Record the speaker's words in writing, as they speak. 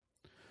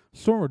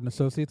Stormwood and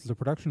Associates is a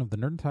production of the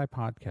Nerd and Tie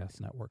Podcast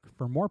Network.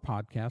 For more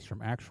podcasts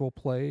from actual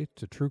play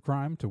to true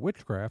crime to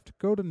witchcraft,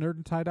 go to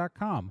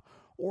nerdandtie.com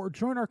or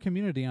join our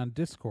community on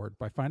Discord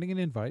by finding an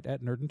invite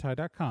at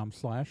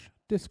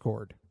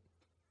nerdandtie.com/discord.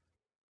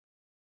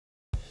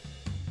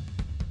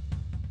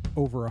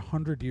 Over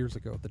 100 years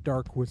ago, the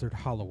dark wizard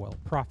Hollowell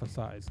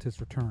prophesied his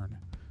return,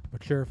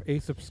 but Sheriff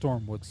Aesop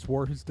Stormwood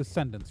swore his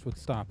descendants would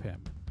stop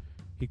him.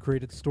 He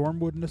created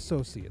Stormwood and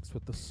Associates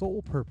with the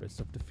sole purpose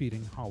of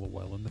defeating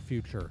Hollowell in the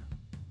future.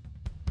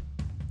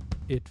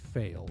 It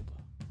failed.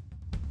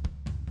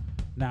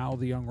 Now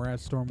the young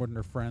Raz Stormwood and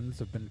her friends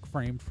have been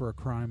framed for a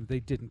crime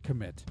they didn't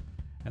commit,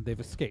 and they've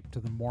escaped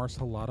to the Morris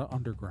Halata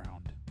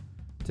Underground.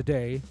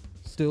 Today,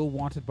 still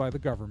wanted by the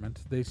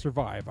government, they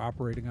survive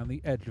operating on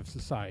the edge of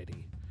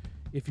society.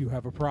 If you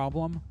have a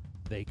problem,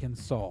 they can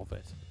solve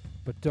it.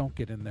 But don't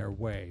get in their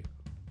way,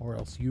 or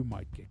else you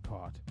might get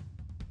caught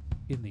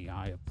in the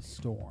eye of the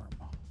storm.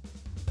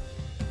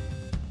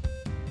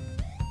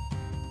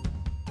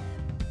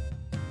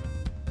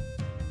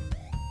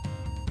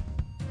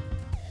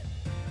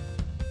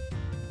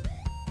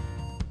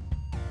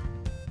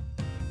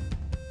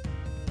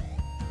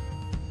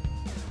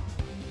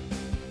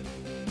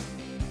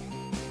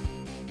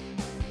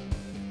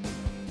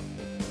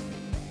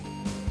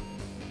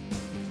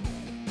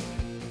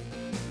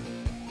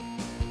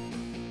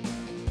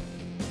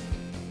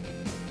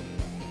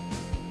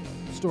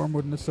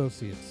 Stormwood and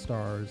Associates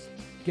stars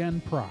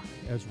Gen Proc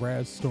as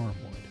Raz Stormwood,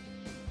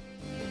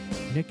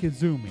 Nick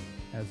Izumi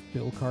as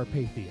Bill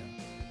Carpathia,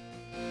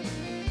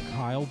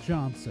 Kyle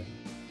Johnson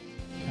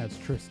as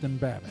Tristan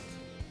Babbitt,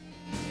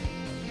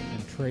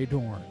 and Trey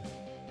Dorn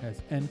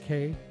as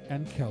NK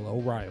and Kel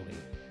O'Reilly.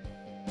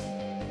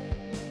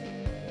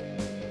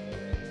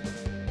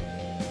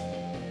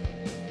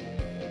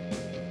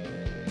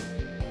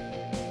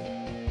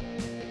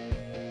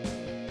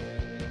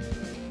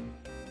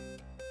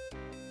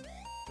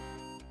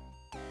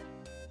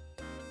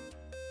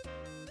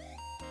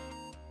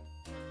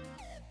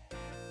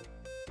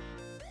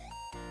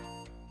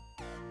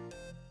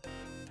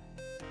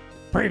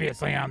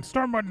 Previously on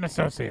Stormwood and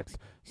Associates.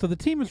 So the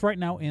team is right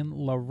now in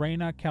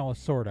Lorena,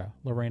 Calisorda.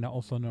 Lorena,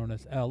 also known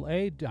as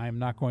L.A. I am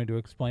not going to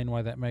explain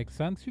why that makes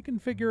sense. You can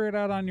figure it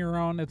out on your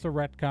own. It's a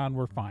retcon.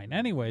 We're fine.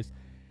 Anyways,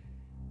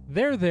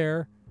 they're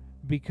there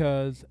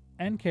because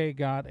NK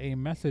got a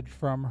message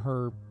from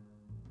her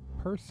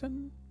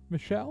person,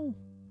 Michelle.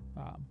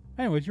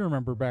 Anyways, you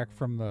remember back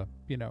from the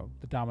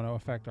Domino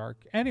Effect arc.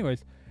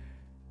 Anyways,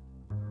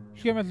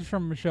 she got a message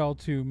from Michelle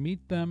to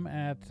meet them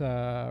at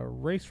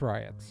Race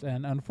Riots,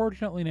 an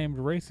unfortunately named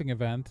racing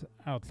event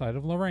outside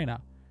of Lorena.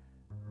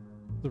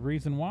 The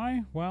reason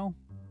why? Well,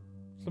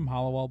 some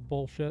Hollowell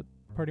bullshit,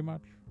 pretty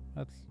much.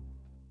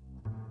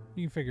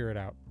 You can figure it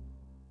out.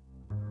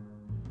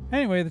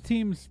 Anyway, the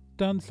team's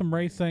done some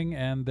racing,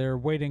 and they're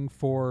waiting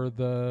for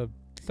the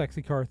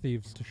sexy car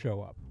thieves to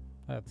show up.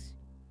 That's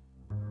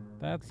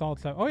all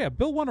it's... Oh yeah,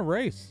 Bill won a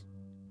race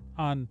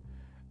on...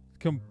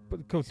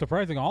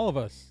 surprising all of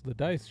us. The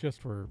dice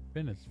just were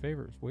in his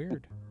favor. It's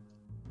weird.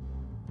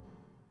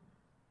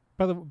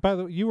 By the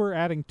way, you were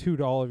adding 2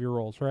 to all of your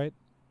rolls, right?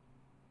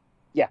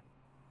 Yeah.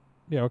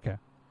 Yeah. Okay.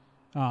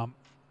 Yeah,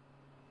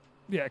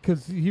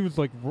 because he was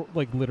like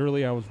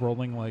literally, I was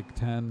rolling like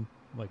 10,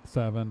 like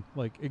 7,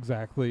 like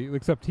exactly.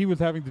 Except he was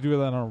having to do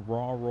that on a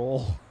raw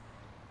roll.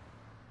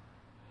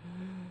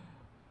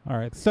 All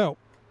right. So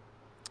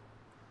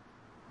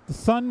the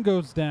sun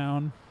goes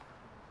down.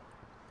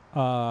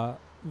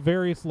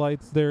 Various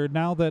lights there.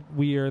 Now that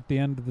we are at the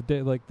end of the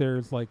day, like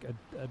there's like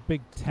a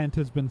big tent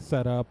has been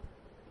set up.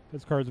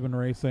 This car's been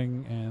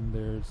racing, and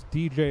there's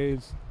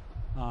DJs.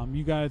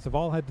 You guys have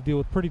all had to deal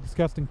with pretty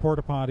disgusting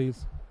porta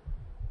potties.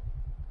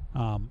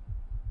 How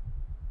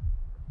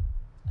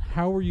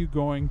are you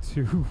going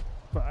to...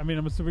 I mean,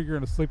 I'm assuming you're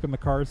going to sleep in the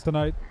cars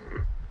tonight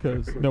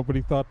because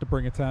nobody thought to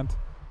bring a tent.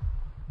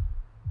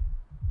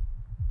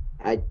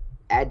 I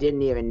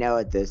didn't even know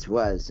what this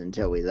was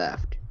until we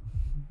left.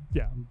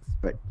 Yeah.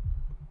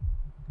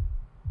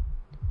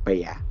 But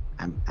yeah,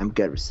 I'm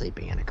good with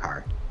sleeping in a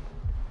car.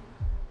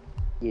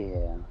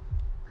 Yeah.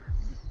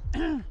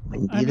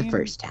 Wouldn't be the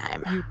first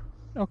time.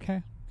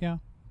 Okay, yeah.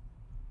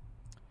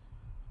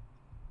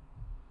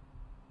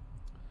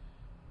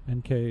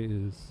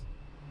 NK's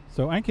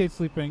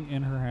sleeping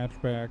in her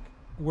hatchback.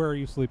 Where are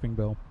you sleeping,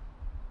 Bill?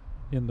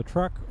 In the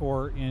truck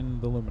or in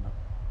the Lumina?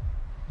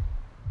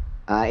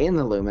 In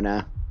the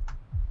Lumina.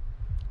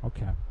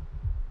 Okay.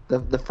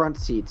 The front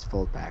seats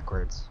fold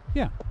backwards.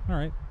 Yeah, all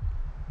right.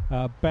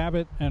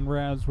 Babbitt and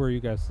Raz, where are you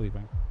guys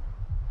sleeping?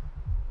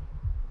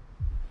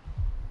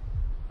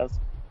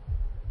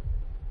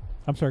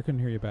 I'm sorry, I couldn't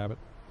hear you, Babbitt.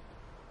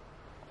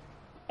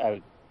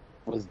 I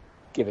was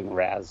giving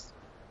Raz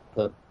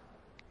the,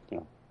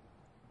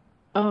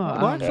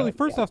 well, actually,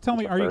 first off, tell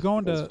me, when are you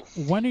going Raz,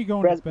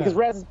 to bed? because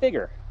Raz is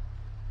bigger.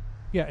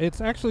 Yeah, it's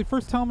actually,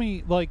 first tell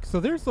me, like, so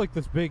there's, like,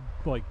 this big,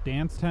 like,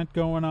 dance tent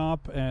going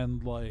up,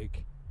 and,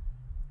 like,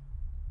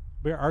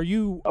 where are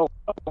you... I'm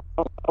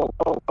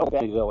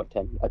going to go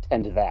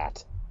attend to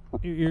that.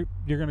 You're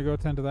going to go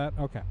attend to that?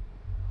 Okay.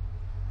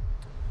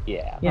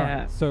 Yeah.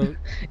 Yeah. So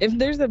If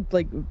there's a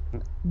like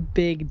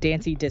big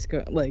dancey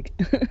disco like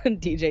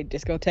DJ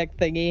discotheque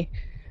thingy,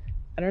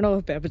 I don't know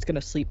if Babbitt's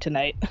gonna sleep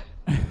tonight.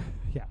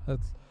 yeah,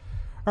 that's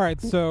all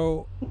right.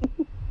 So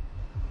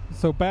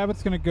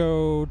Babbitt's gonna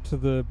go to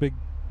the big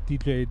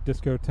DJ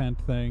disco tent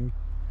thing.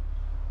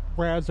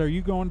 Raz, are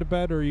you going to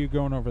bed or are you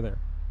going over there?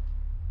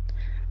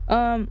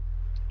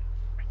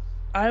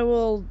 I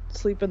will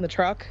sleep in the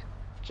truck,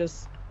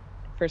 just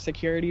for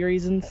security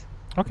reasons.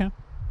 Okay.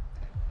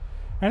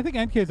 And I think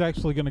NK is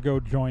actually going to go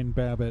join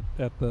Babbitt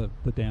at the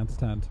dance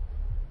tent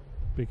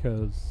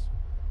because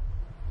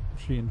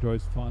she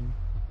enjoys fun.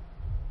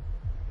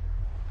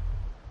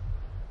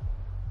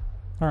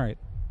 All right.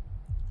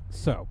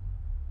 So,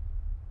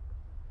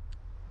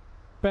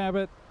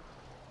 Babbitt,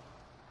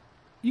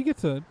 you get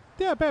to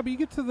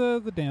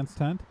the dance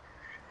tent,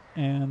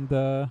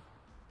 and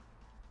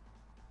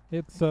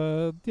it's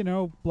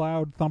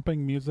loud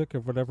thumping music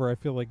of whatever I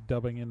feel like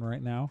dubbing in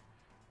right now.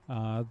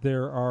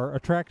 There are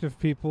attractive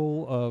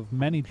people of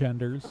many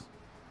genders.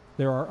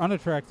 There are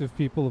unattractive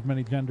people of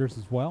many genders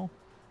as well.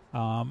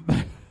 But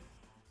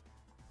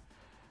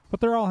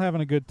they're all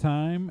having a good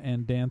time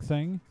and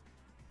dancing.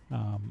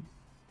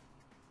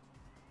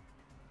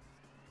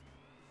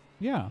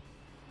 Yeah.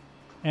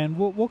 And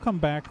we'll come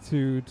back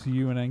to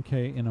you and NK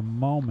in a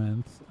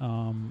moment.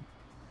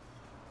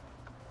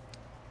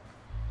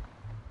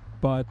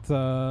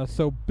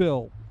 So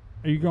Bill,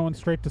 are you going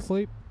straight to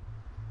sleep?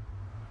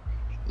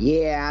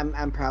 Yeah,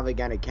 I'm probably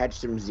gonna catch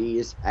some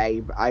Z's.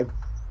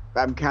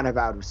 I'm kind of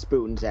out of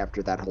spoons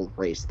after that whole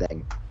race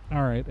thing.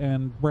 All right,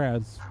 and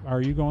Raz,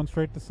 are you going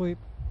straight to sleep?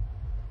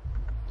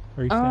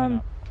 Or are you staying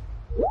up?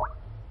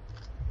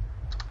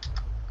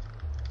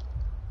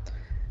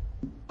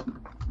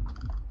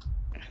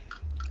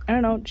 I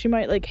don't know. She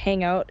might like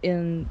hang out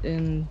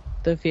in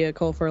the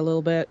vehicle for a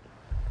little bit.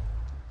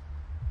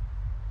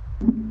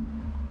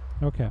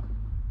 Okay.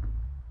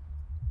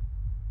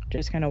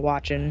 Just kind of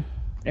watching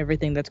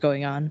everything that's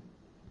going on.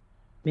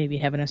 Maybe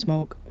having a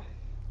smoke.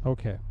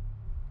 Okay.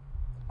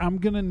 I'm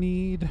gonna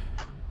need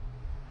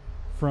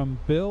from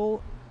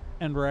Bill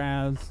and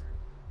Raz,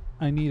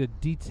 I need a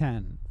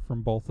D10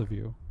 from both of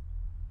you.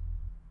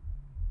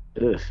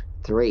 Ugh,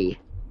 3.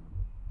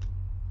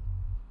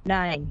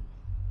 9.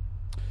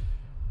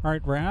 All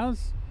right,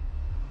 Raz.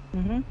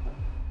 Mm-hmm.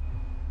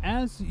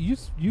 As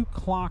you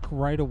clock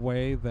right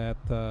away that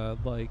a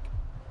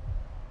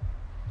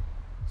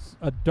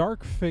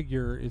dark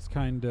figure is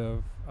kind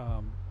of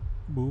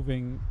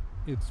moving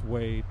its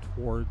way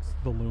towards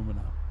the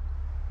Lumina.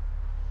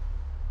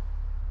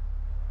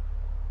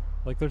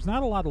 Like, there's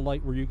not a lot of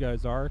light where you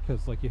guys are,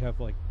 because like you have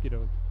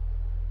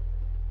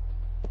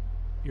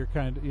you're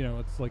kind of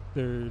it's like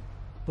the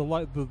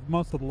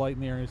most of the light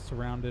in the area is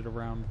surrounded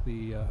around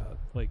the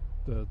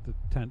the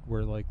tent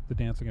where like the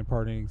dancing and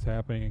partying is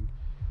happening,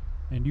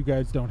 and you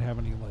guys don't have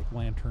any like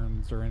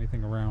lanterns or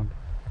anything around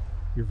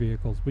your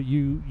vehicles, but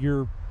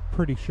you're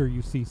pretty sure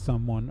you see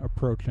someone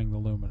approaching the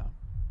Lumina.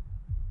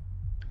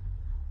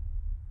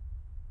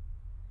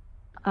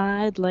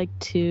 I'd like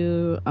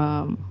to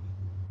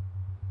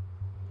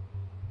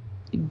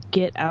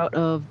get out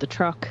of the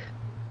truck,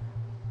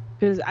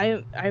 because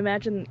I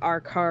imagine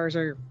our cars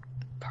are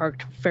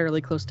parked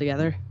fairly close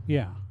together.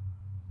 Yeah.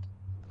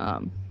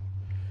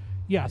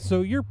 Yeah,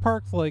 so you're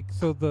parked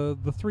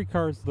the three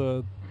cars,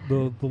 the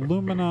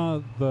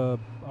Lumina, the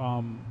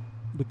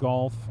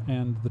Golf,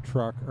 and the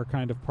truck are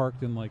kind of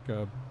parked in like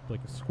a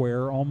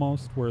square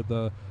almost, where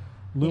the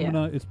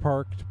Lumina is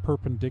parked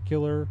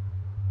perpendicular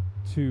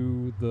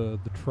to the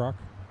truck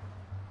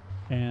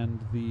and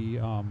the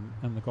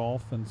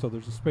Golf, and so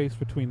there's a space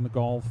between the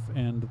Golf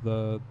and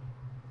the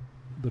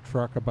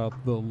truck about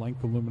the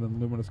length of Lumina, and the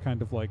Lumina's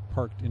kind of like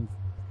parked in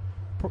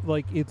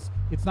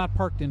it's not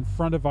parked in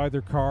front of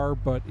either car,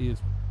 but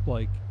is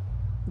like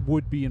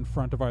would be in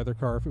front of either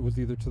car if it was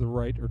either to the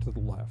right or to the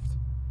left.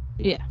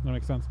 Yeah. That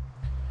makes sense?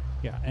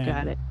 Yeah. And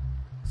got it.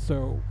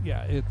 So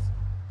yeah, it's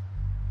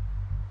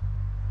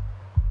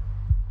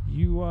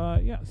you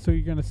so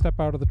you're gonna step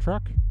out of the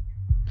truck?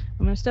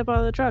 I'm gonna step out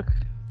of the truck.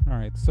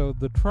 Alright, so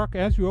the truck,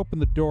 as you open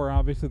the door,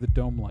 obviously the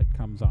dome light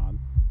comes on.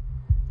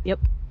 Yep.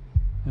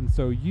 And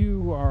so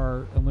you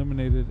are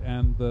illuminated,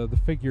 and the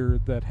figure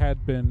that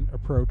had been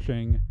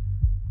approaching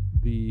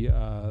the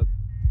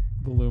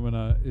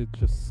Lumina, it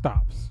just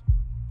stops.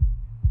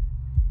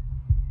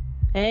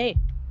 Hey.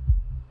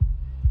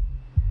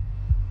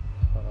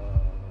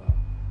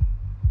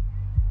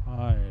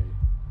 Hi.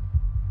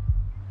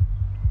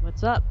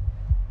 What's up?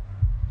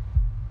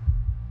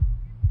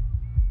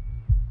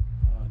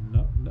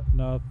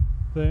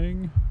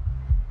 Nothing.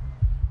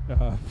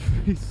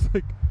 He's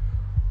like,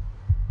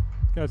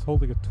 this guy's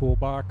holding a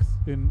toolbox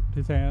in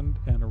his hand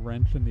and a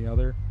wrench in the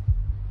other.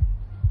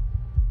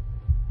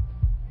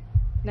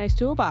 Nice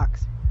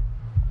toolbox.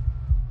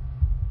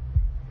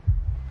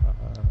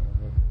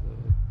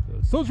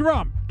 So's your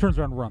mom! Turns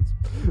around and runs.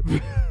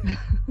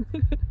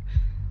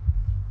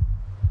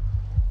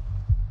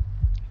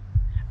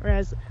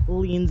 Raz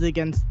leans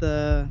against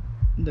the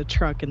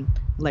truck and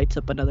lights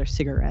up another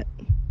cigarette.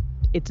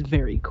 It's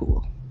very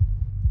cool.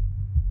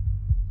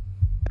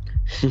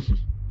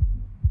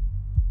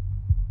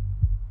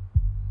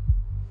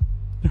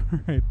 All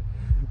right.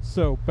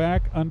 So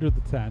back under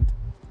the tent.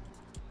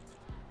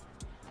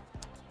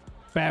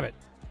 Babbitt,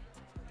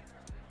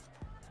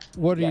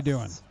 what are you Yes.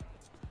 doing?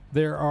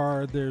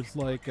 There's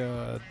like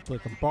a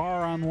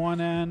bar on one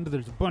end.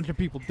 There's a bunch of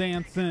people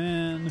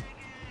dancing.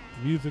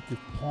 Music is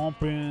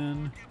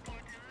pumping.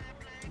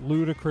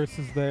 Ludacris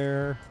is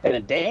there. And a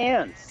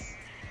dance.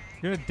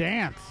 You're gonna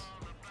dance.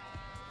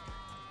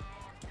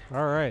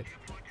 All right.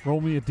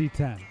 Roll me a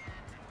d10.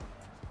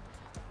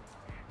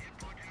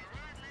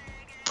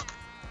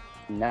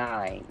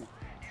 9.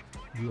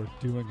 You are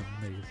doing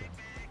amazing.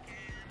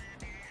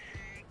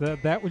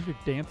 That was your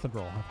dancing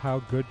roll of how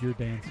good you're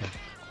dancing.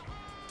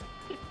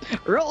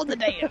 Roll the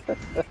dance.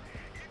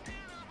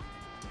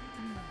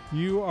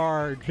 You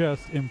are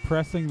just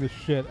impressing the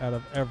shit out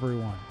of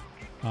everyone.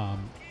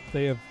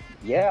 They have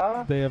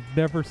Yeah.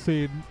 never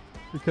seen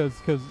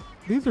because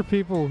these are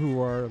people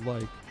who are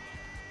like,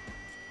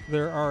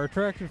 there are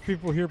attractive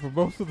people here, but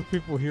most of the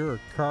people here are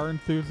car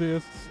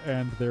enthusiasts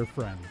and their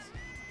friends.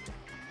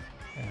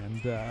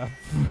 And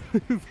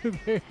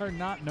they are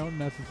not known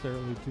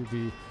necessarily to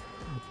be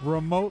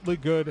remotely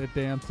good at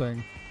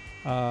dancing.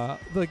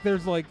 Like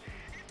there's like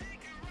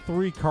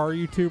 3 car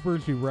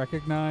YouTubers you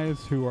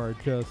recognize who are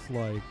just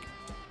like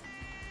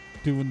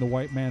doing the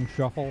white man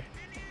shuffle.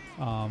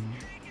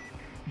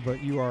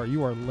 But you are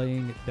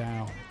laying it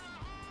down.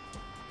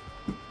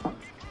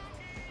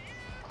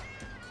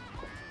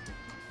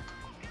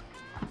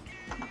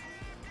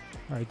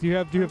 All right. Do you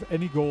have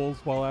any goals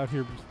while out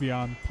here just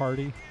beyond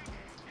party?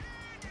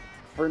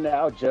 For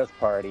now, just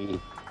party.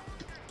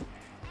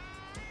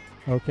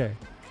 Okay.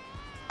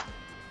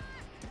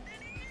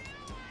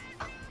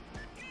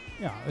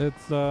 Yeah,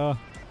 it's all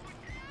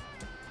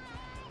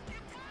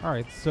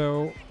right,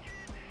 so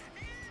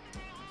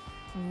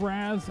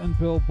Raz and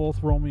Bill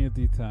both roll me a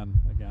d10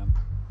 again.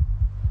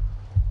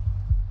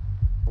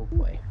 Oh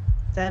boy.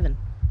 7.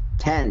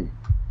 10.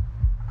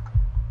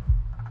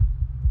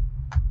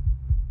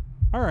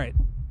 All right.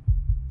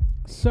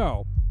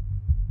 So,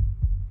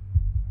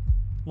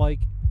 like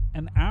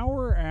an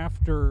hour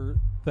after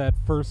that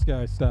first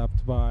guy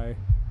stopped by,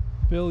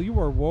 Bill, you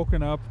are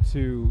woken up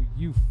to,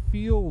 you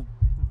feel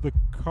the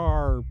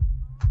car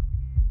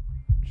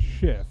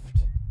shift.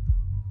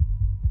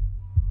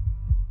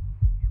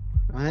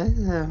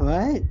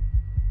 What?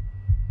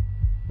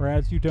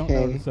 Raz, you don't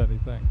Okay. notice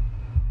anything.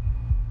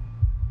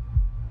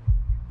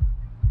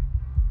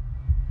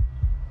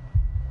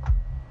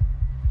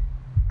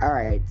 All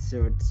right.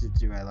 So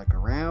do I look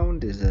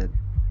around? Is it?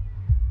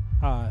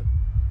 Where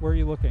are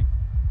you looking?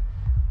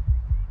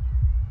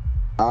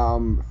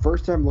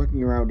 First I'm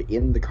looking around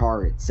in the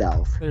car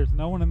itself. There's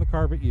no one in the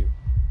car but you.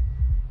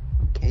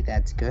 Okay,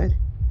 that's good.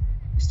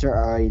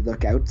 I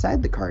look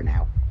outside the car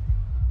now.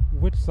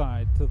 Which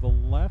side? To the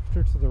left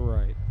or to the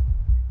right?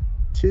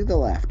 To the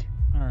left.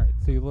 All right,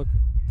 so you look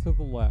to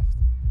the left.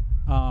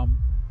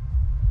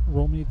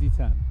 Roll me a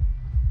d10.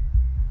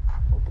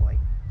 Oh boy.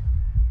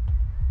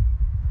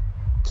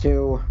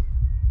 2.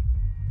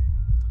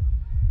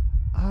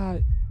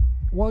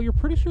 Well, you're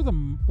pretty sure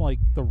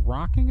the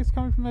rocking is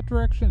coming from that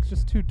direction. It's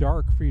just too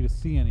dark for you to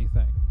see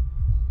anything.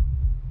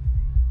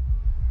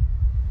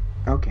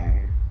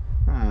 Okay.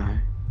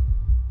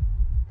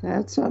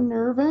 That's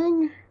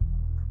unnerving.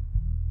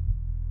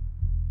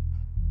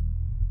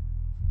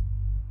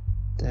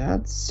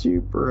 That's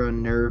super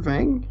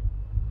unnerving.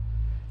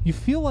 You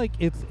feel like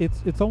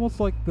it's almost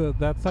like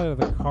that side of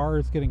the car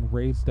is getting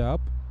raised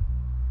up.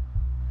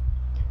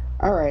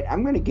 All right,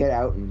 I'm gonna get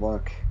out and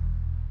look.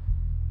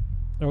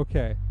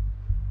 Okay.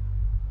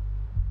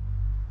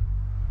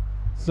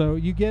 So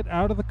you get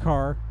out of the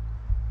car.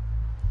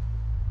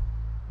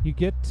 You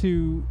get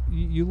to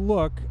you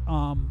look,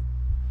 and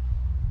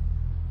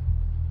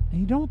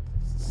you don't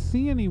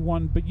see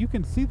anyone, but you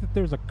can see that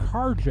there's a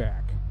car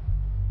jack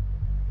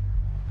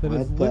that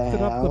has What the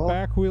lifted up the hell?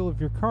 back wheel of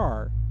your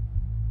car.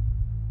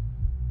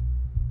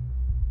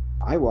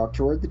 I walk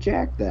toward the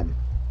jack then.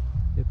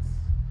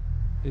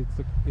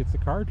 It's a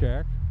car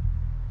jack.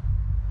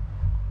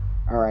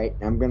 All right,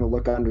 I'm gonna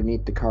look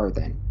underneath the car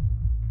then.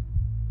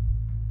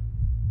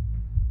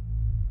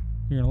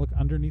 You're gonna look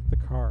underneath the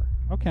car.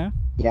 Okay.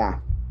 Yeah.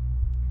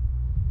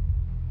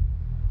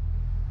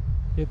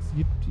 It's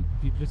you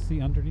just see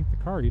underneath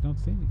the car. You don't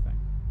see anything.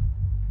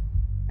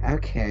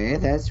 Okay,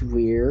 that's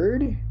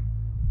weird.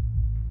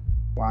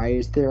 Why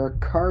is there a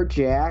car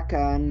jack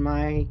on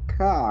my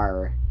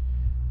car?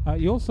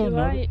 You also Do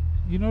notice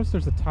you notice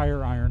there's a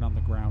tire iron on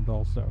the ground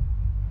also.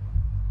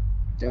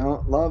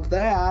 Don't love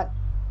that.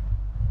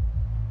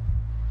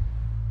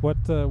 What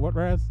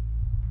Raz?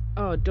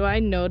 Oh, do I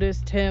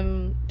notice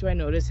him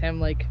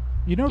like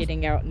You notice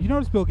getting out? you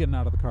notice Bill getting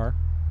out of the car.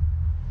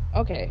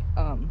 Okay.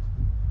 I'm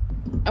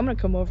gonna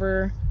come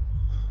over.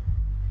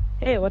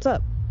 Hey, what's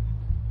up?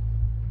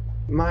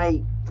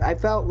 I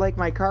felt like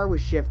my car was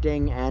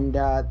shifting, and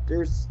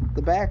there's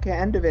the back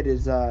end of it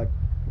is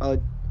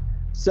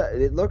so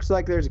it looks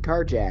like there's a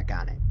car jack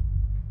on it.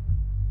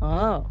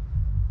 Oh.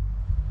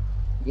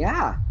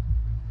 Yeah,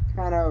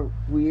 kind of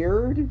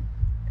weird.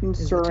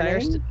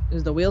 concerning.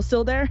 Is the wheel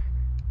still there?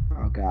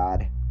 Oh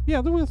God.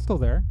 Yeah, the wheel's still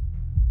there.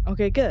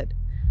 Okay, good.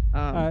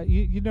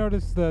 You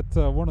notice that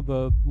one of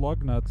the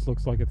lug nuts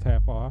looks like it's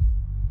half off.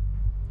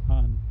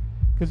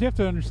 Because you have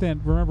to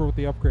understand, remember with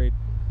the upgrade,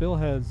 Bill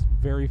has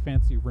very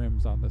fancy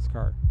rims on this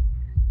car.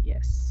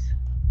 Yes,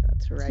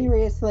 that's right.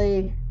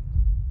 Seriously.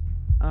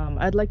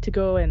 I'd like to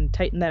go and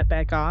tighten that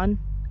back on,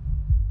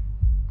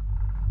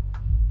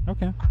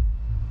 Okay.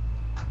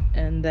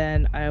 and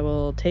then I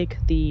will take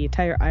the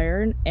tire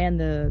iron and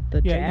the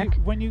Yeah, jack.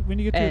 when you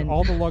get to it, and-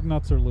 all the lug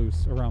nuts are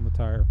loose around the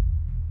tire.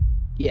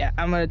 Yeah,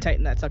 I'm gonna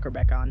tighten that sucker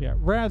back on. Yeah,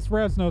 Raz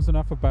knows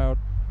enough about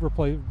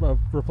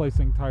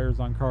replacing tires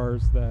on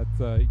cars that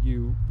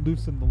you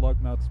loosen the lug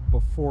nuts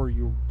before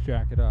you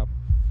jack it up.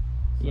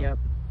 So, Yep.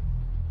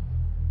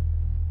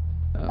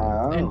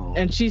 Oh.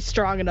 And she's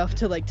strong enough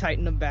to like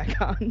tighten them back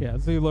on. Yeah,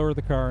 so you lower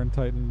the car and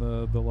tighten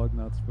the lug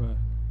nuts, but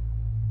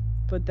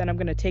But then I'm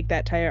gonna take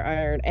that tire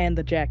iron and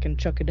the jack and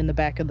chuck it in the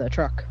back of the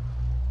truck,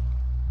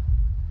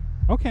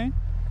 okay,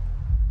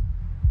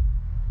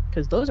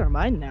 because those are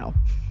mine now.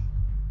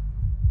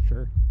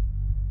 sure.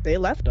 They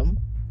left them.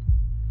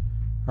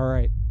 All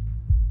right.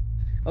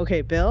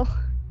 Okay, Bill,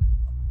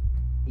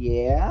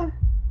 Yeah.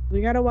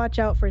 we gotta watch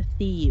out for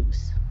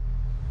thieves.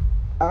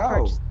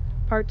 Oh.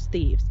 Parts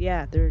thieves.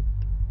 Yeah, they're.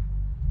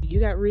 You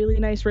got really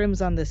nice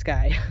rims on this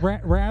guy.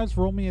 Raz,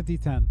 roll me a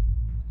d10.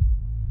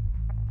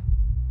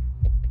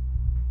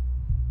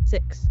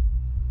 6.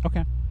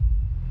 Okay.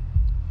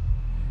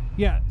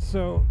 Yeah,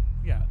 so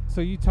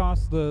you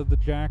toss the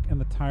jack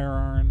and the tire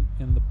iron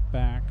in the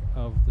back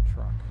of the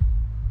truck.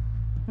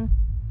 Mhm.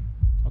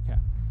 Okay.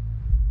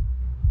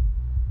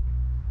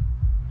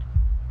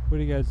 What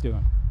are you guys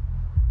doing?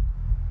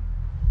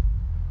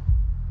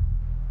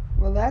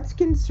 Well, that's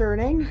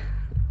concerning.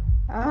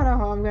 I don't know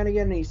how I'm gonna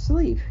get any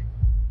sleep.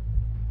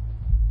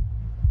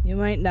 You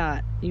might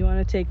not. You want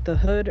to take the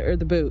hood or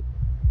the boot?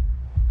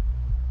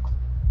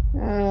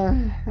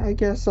 I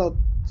guess I'll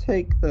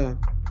take the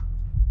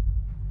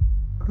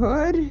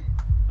hood.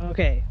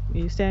 Okay,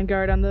 you stand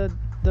guard on the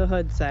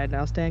hood side, and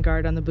I'll stand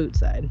guard on the boot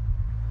side.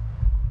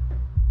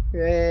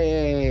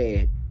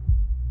 Great.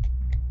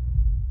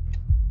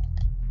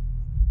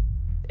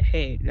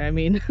 Hey, I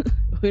mean,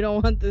 we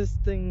don't want this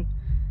thing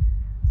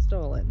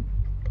stolen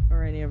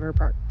or any of her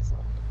parts.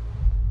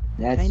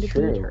 That's Kind of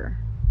true. need her.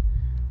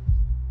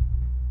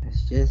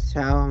 It's just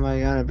how am I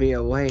gonna be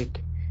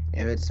awake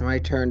if it's my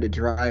turn to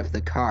drive the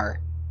car?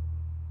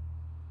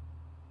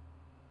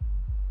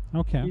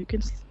 Okay. You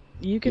can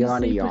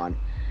Yawn, sleep. yawn.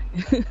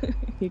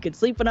 You can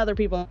sleep when other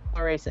people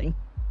are racing.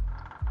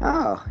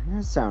 Oh,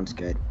 that sounds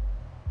good.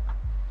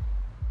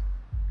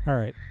 All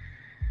right.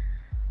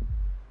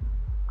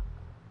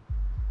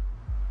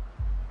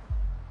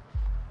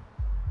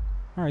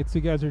 All right, so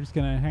you guys are just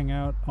gonna hang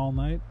out all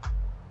night,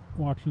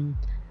 watching.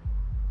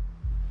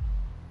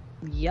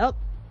 Yep.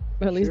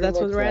 Or at least Sure that's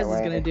what looks Raz that is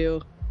gonna way.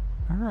 do.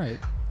 All right.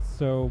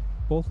 So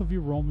both of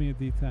you roll me a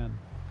d10.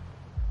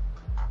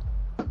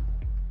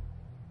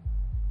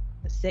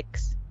 A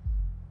 6.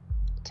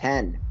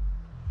 10.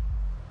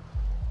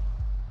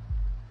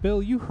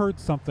 Bill, you heard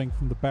something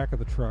from the back of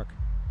the truck.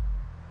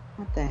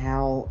 What the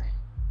hell?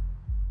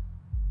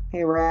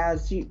 Hey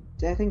Raz,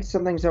 I think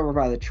something's over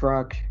by the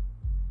truck.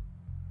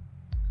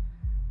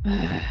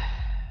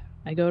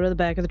 I go to the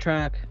back of the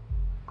truck.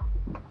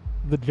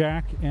 The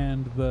jack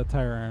and the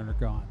tire iron are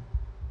gone.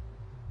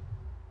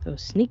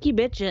 Those sneaky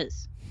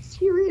bitches.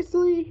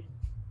 Seriously?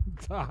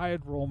 It's a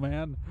hide roll,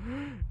 man.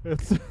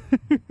 It's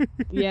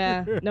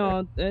Yeah,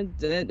 no,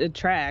 it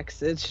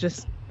tracks. It's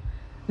just,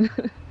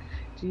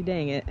 gee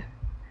dang it.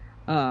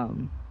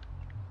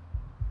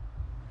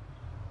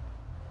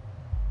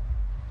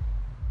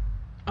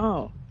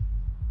 Oh.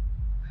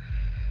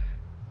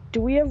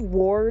 Do we have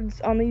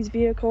wards on these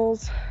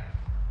vehicles?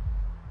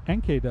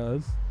 NK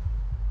does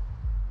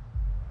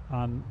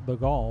on the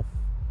Golf,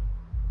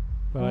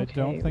 but I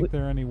don't Okay, think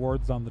there are any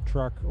wards on the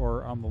truck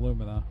or on the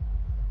Lumina.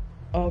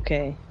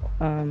 Okay.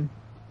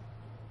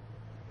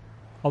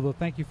 Although,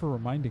 thank you for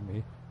reminding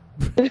me.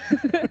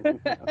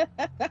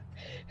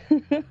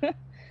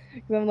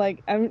 I'm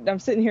like, I'm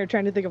sitting here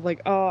trying to think of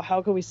like, oh,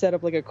 how can we set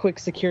up like a quick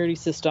security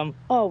system?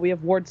 Oh, we have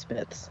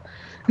wardsmiths.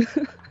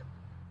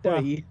 Well,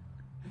 Duh.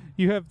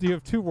 you have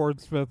two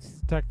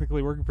wardsmiths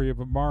technically working for you,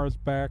 but Mara's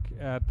back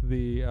at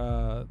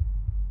the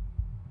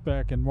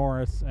back in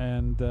Morris,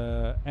 and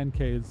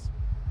NK's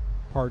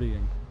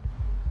partying.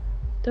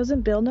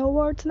 Doesn't Bill know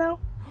wards now?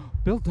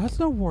 Bill does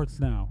know wards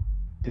now.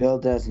 Bill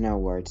does know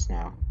words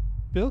now.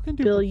 Bill can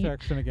do Bill, you-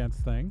 protection against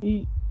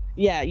things.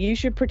 Yeah, you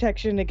should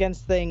protection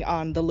against thing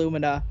on the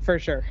Lumina for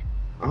sure.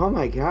 Oh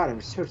my god, I'm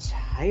so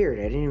tired.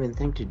 I didn't even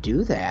think to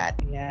do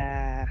that.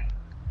 Yeah.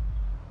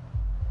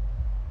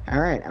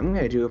 Alright, I'm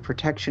gonna do a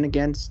protection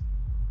against,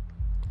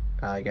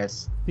 I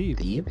guess,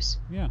 Thieves. thieves?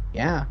 Yeah.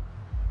 Yeah.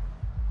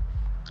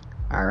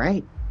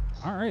 Alright.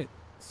 All right.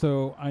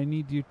 So I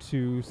need you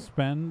to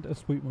spend a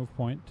sweet move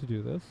point to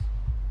do this.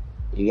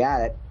 You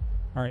got it.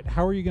 All right.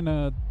 How are you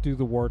gonna do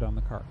the ward on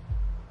the car?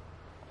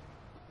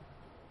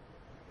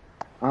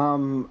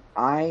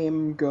 I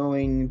am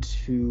going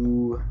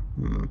to.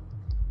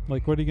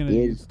 Like, what are you going to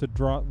Is- use to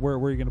draw? Where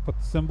are you going to put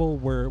the symbol?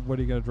 What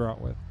are you going to draw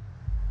it with?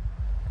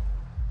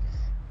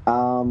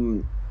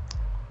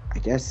 I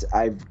guess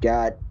I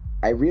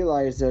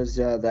realized as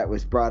that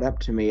was brought up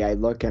to me, I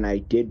look and I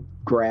did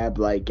grab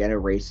like an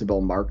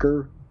erasable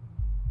marker.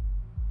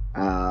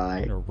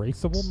 An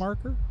erasable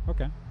marker?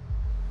 Okay,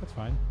 that's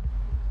fine.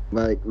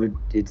 Like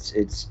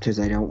it's because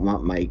I don't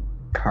want my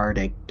car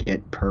to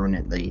get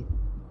permanently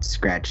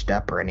scratched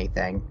up or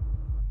anything.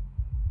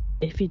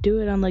 If you do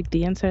it on like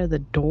the inside of the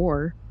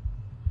door,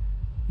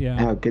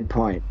 Yeah. Oh, good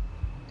point.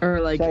 or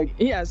like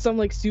So some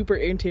like super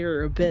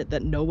interior bit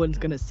that no one's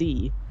gonna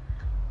see.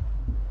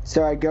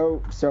 So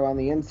on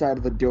the inside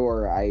of the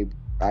door, I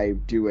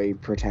do a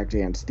protect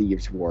against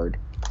thieves ward.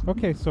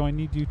 Okay, so I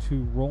need you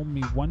to roll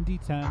me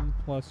 1d10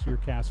 plus your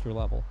caster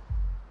level.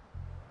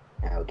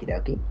 Okie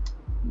dokie.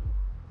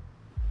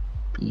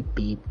 Beep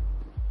beep.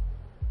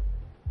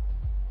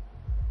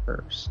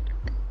 First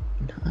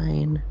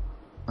 9.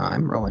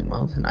 I'm rolling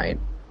well tonight.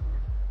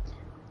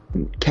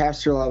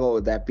 Caster level,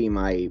 would that be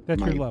my?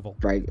 That's my your level.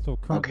 Right. So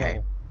current Okay.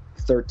 level.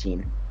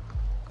 13.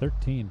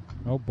 13.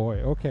 Oh boy.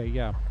 Okay,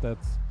 yeah,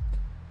 that's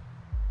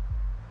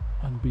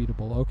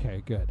unbeatable.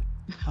 Okay, good.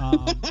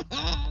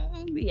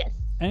 Yes.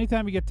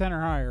 Anytime you get 10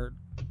 or higher,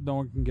 no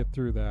one can get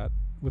through that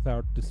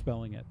without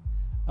dispelling it.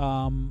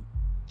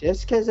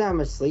 Just because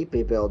I'm a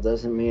sleepy Bill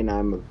doesn't mean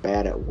I'm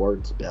bad at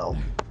words, Bill.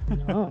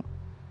 No,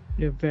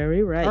 you're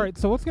very right. All right,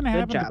 so what's going to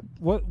Good happen?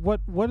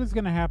 What is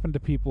going to happen to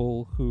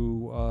people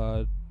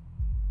who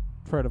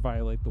try to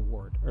violate the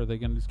ward? Are they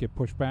going to just get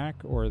pushed back,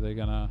 or are they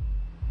going to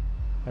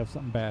have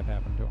something bad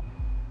happen to them?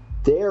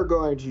 They're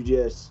going to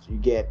just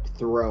get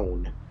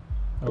thrown,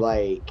 Okay.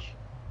 like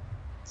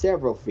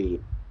several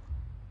feet.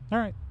 All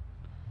right.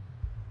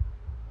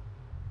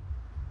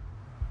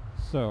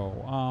 So,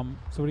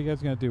 so what are you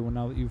guys going to do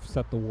now that you've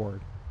set the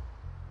ward?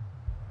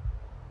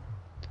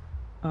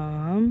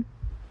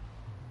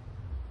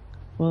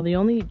 Well, the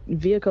only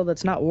vehicle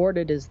that's not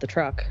warded is the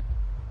truck.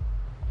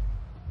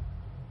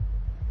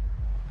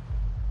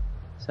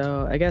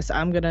 So I guess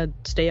I'm gonna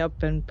stay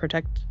up and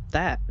protect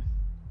that.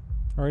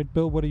 All right,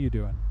 Bill, what are you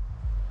doing?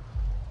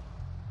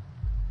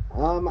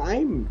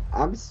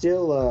 I'm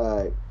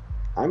still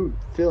I'm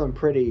feeling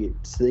pretty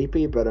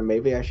sleepy, but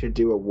maybe I should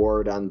do a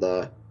ward on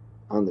the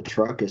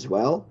truck as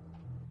well.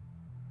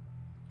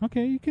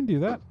 Okay, you can do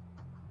that.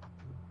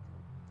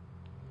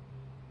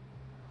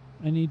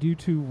 I need you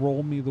to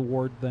roll me the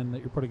ward then that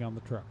you're putting on the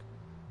truck.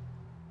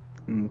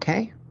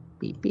 Okay.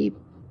 Beep beep.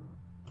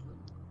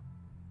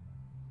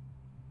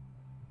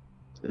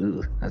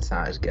 Ooh, that's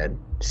not as good.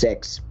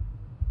 6.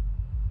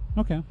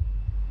 Okay.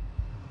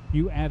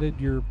 You added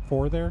your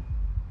 4 there?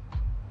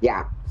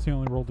 Yeah. So you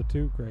only rolled a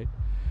 2? Great.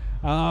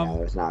 Yeah, that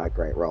was not a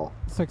great roll.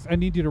 6. I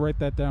need you to write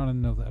that down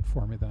and know that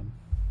for me then.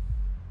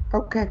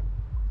 Okay.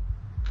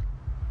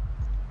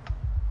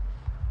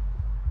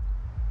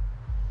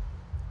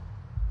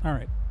 All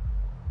right.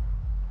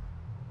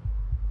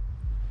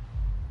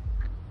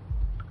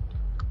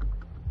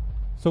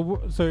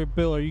 So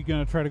Bill, are you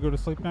gonna try to go to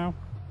sleep now?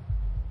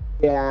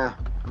 Yeah,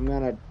 I'm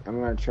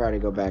gonna try to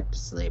go back to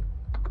sleep.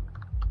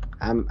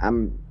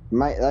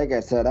 Like I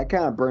said, I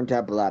kind of burnt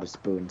up a lot of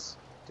spoons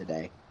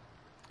today.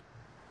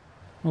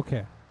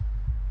 Okay.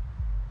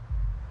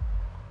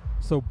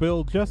 So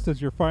Bill, just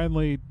as you're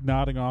finally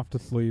nodding off to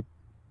sleep,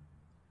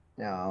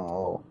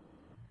 No.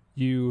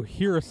 you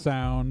hear a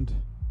sound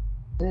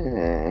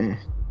Eh.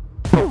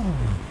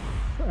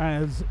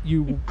 as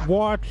you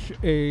watch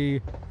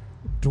a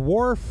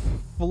dwarf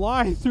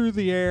fly through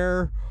the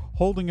air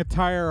holding a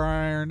tire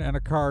iron and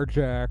a car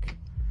jack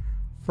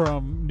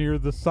from near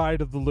the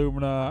side of the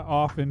Lumina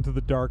off into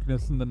the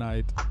darkness and the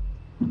night.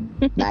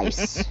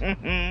 Nice.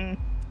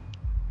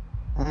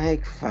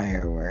 Like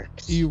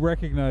fireworks. You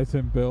recognize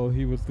him, Bill.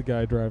 He was the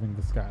guy driving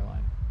the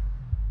Skyline.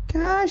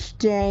 Gosh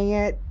dang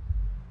it.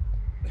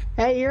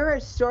 Hey, you're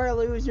a sore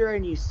loser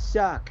and you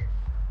suck.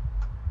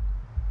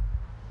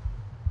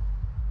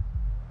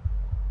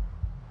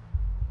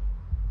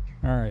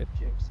 All right.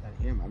 Jokes on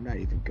him. I'm not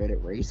even good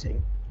at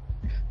racing.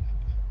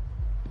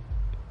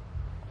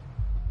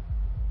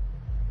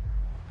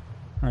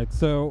 All right,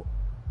 so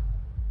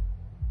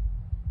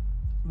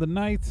the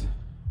night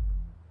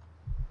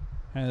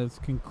has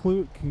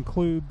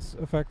concludes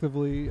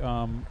effectively.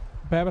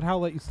 Babbitt, how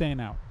late you staying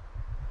out?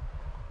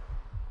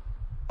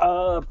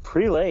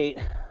 Pretty late.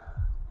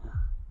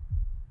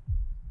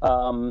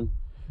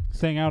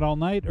 Staying out all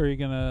night, or are you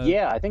gonna?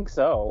 Yeah, I think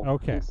so.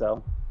 Okay. I think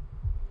so.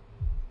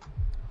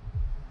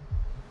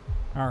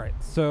 All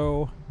right,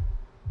 so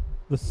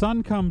the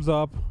sun comes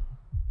up.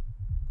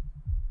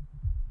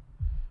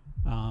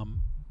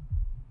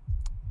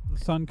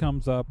 The sun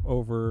comes up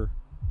over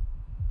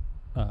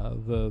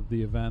the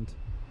event,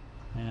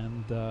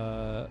 and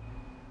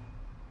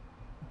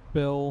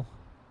Bill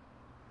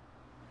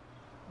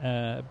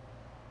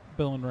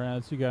and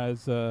Raz, you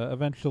guys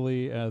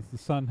eventually, as the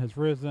sun has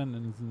risen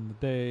and is in the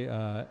day,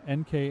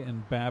 NK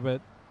and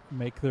Babbitt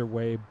make their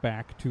way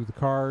back to the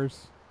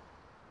cars.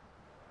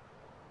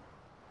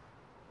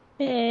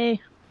 Hey.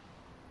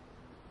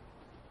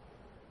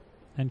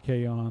 NK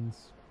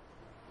yawns.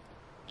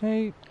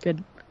 Hey,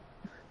 Good.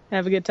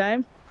 Have a good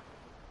time?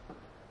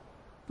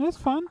 that's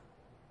fun.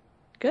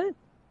 Good.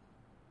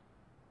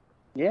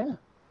 Yeah.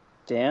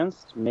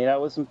 Danced, made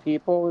out with some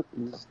people. It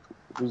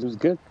was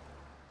good.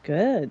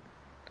 Good.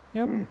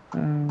 Yep.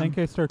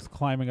 NK starts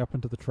climbing up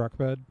into the truck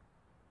bed.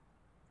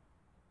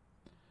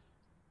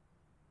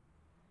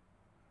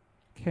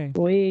 Okay.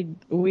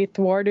 We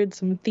thwarted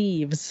some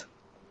thieves,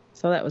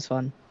 so that was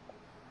fun.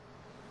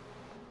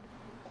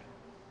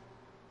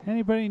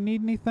 Anybody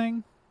need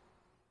anything?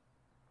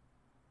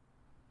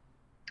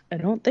 I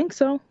don't think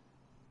so.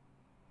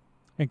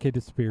 NK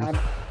disappears. I'll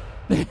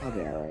be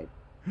all right.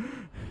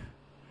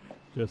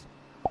 Just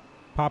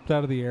popped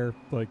out of the air,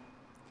 like,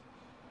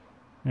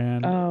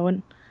 and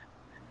Oh,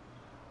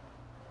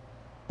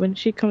 when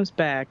she comes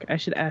back, I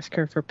should ask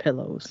her for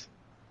pillows.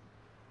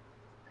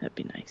 That'd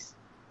be nice.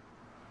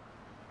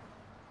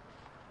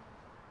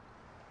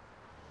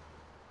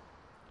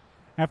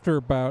 after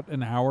about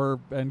an hour,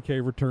 NK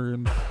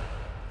returns,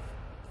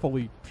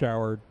 fully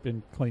showered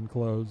in clean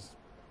clothes,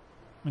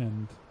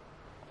 and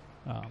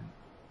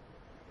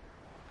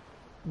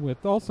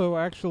with also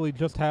actually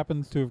just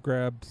happens to have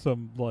grabbed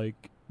some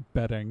like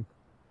bedding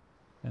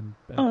and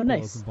Oh, pillows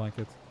nice. and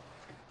blankets.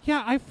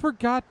 Yeah, I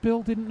forgot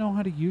Bill didn't know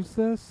how to use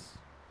this.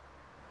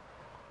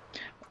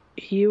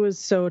 He was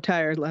so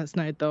tired last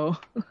night, though.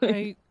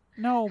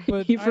 No,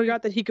 but He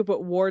forgot that he could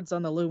put wards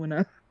on the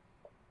Lumina.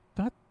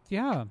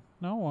 Yeah,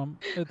 no,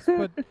 it's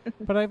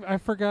but I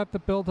forgot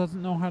that Bill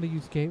doesn't know how to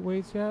use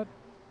gateways yet.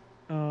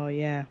 Oh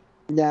yeah.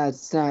 Yeah,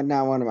 it's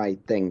not one of my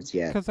things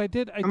yet. Because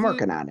I'm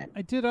working on it.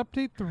 I did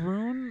update the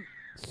rune,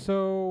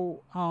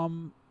 so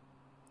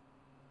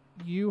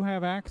you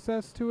have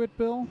access to it,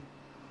 Bill.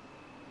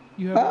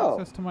 You have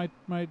access to my.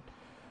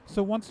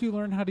 So once you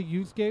learn how to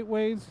use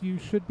gateways, you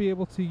should be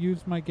able to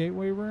use my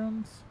gateway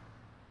runes.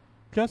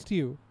 Just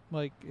you,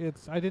 like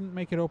I didn't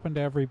make it open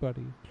to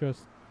everybody.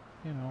 Just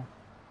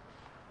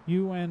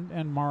you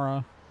and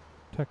Mara,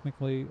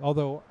 technically.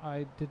 Although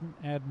I didn't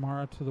add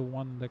Mara to the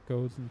one that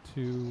goes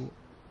into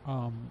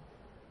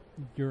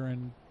you're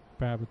in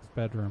Babbitt's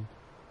bedroom.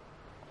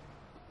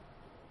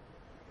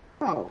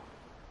 Oh,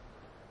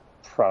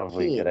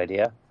 Probably a good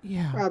idea.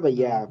 Yeah. probably,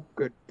 yeah.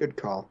 Good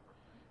call.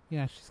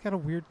 Yeah, she's got a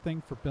weird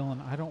thing for Bill,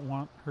 and I don't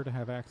want her to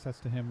have access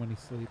to him when he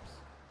sleeps.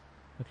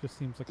 It just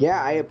seems like a Yeah,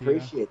 bad I idea.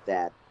 appreciate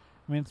that.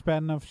 I mean, it's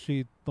bad enough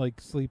she like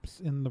sleeps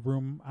in the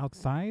room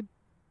outside,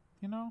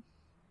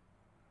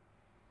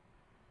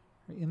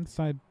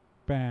 inside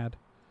bad.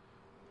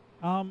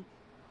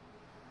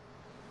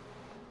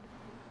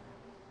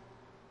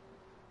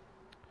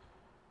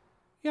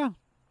 Yeah.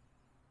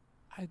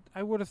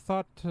 I would have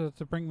thought to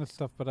bring this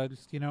stuff, but I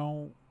just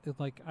Bill,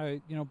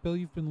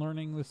 you've been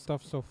learning this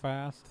stuff so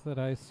fast that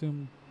I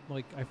assumed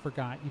I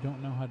forgot you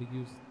don't know how to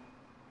use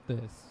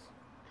this.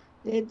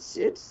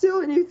 It's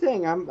still a new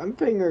thing. I'm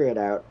figuring it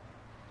out.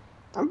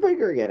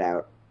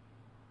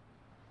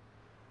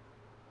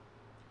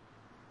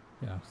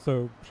 Yeah,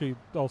 so she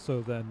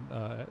also then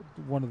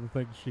one of the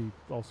things she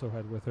also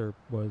had with her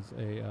was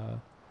a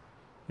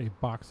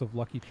box of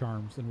Lucky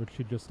Charms, in which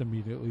she just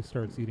immediately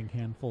starts eating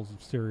handfuls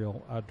of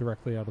cereal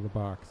directly out of the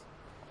box,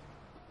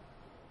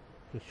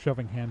 just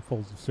shoving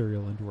handfuls of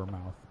cereal into her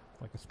mouth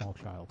like a small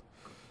child,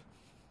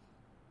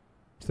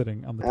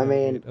 sitting on the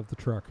tailgate of the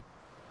truck.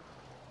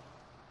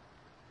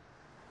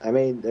 I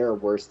mean, there are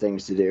worse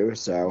things to do.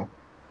 So,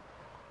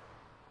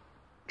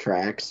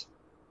 tracks.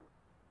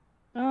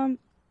 Could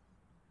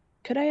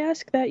I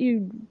ask that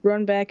you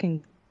run back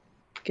and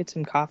get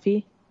some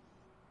coffee?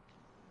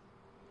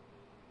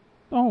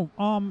 Oh,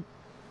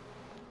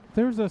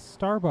 there's a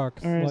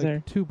Starbucks Or is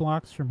there? 2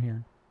 blocks from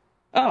here.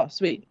 Oh,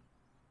 sweet.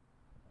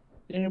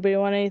 Anybody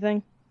want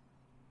anything?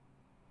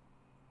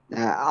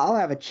 I'll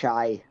have a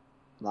chai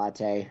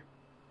latte.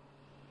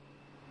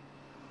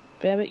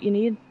 Babbitt, you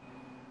need?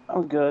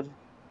 I'm good.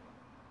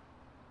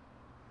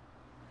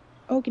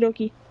 Okie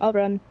dokie. I'll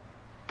run.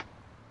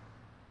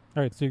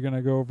 All right, so you're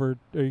gonna go over.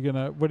 Are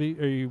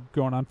you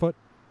going on foot?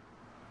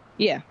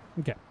 Yeah.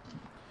 Okay.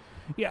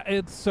 Yeah,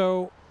 it's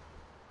so.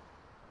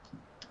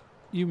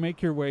 You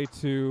make your way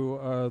to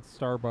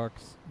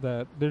Starbucks.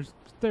 There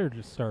are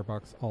just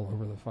Starbucks all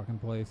over the fucking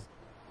place.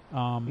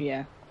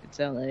 Yeah. It's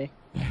LA.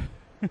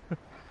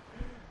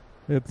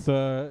 It's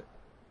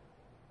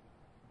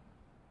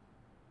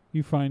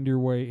you find your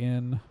way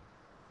in,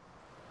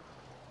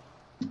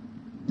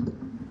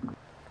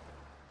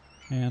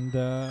 and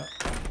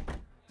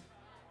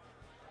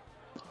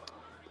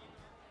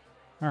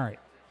all right.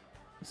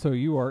 So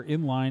you are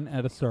in line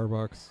at a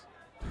Starbucks.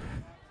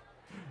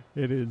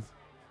 It is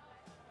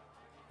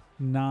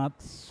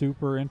not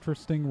super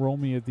interesting. Roll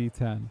me a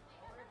d10.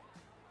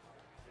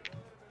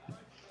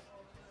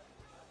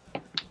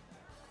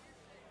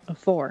 A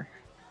 4.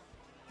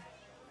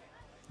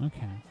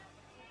 Okay.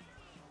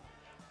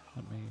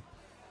 Let me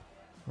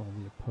roll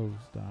the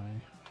opposed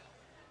die.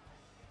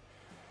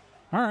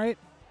 All right.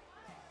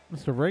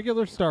 Just a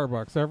regular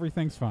Starbucks.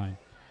 Everything's fine.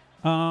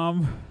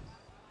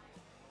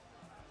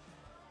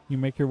 You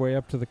make your way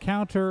up to the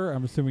counter.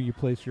 I'm assuming you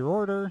place your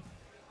order.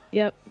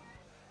 Yep.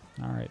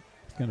 All right.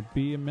 It's going to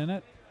be a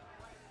minute.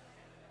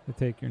 They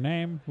take your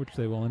name, which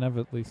they will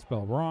inevitably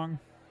spell wrong.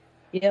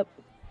 Yep.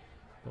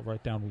 They'll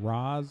write down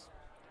Roz.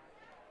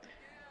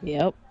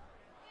 Yep.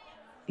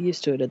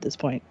 Used to it at this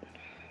point.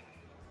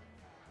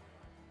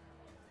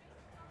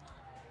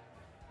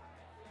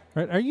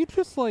 Right. Are you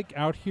just like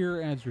out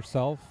here as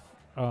yourself?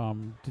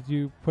 Did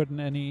you put in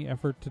any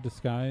effort to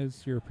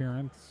disguise your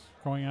appearance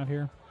going out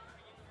here?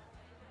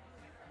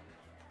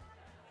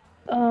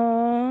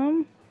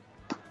 I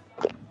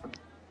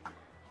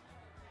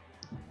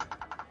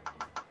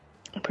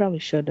probably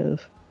should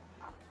have.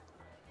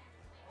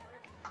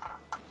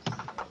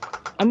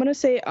 I'm gonna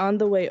say on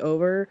the way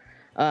over,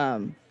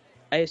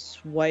 I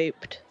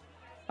swiped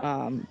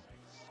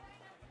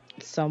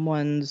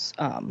someone's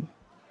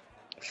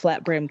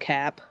flat brim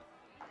cap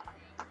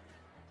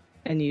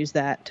and used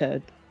that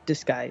to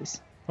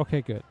disguise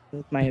Okay, good.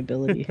 with my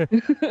ability.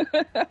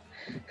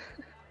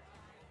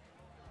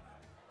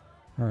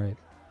 All right.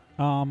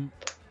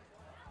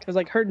 Because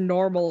like her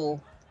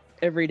normal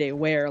everyday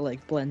wear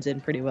like blends in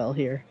pretty well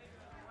here.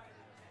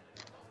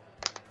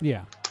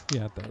 Yeah,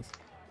 it does.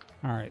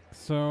 All right,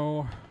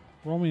 so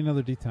roll me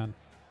another d10.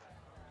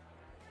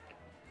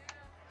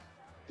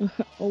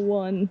 A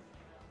 1.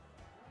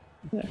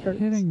 That hurts.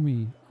 Kidding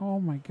me?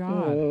 Oh my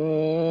god!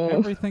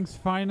 Everything's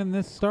fine in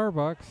this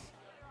Starbucks.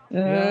 Uh.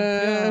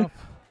 Yeah.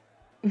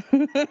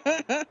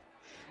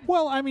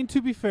 Well, I mean,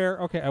 to be fair,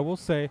 okay, I will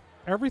say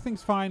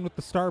everything's fine with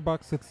the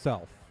Starbucks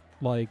itself.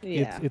 Like,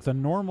 Yeah. it's a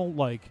normal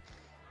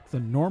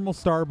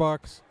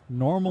Starbucks,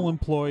 normal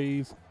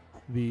employees.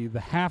 The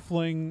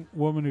halfling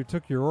woman who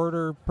took your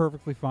order,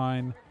 perfectly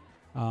fine.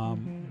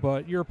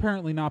 But you're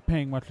apparently not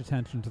paying much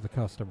attention to the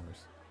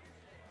customers.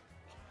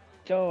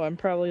 Oh, I'm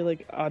probably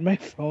like on my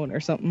phone or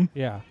something.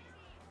 Yeah.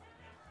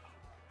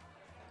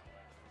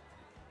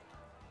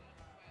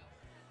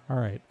 All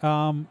right.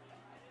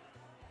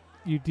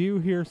 You do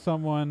hear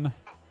someone.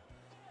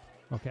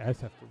 Okay, I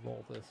just have to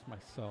roll this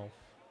myself.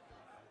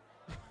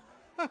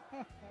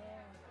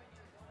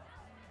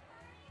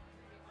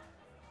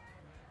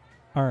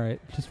 All right,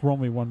 just roll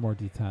me one more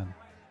d10.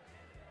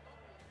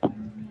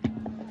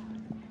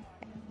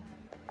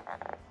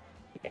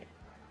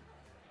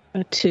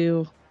 A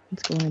 2.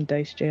 Let's go in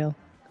dice jail.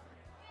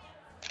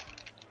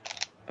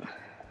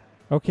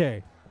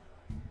 Okay.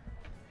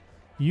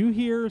 You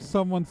hear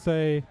someone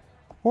say,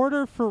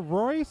 "Order for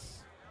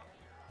Royce?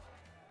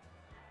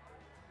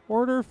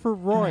 Order for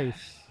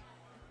Royce."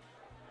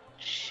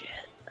 Shit.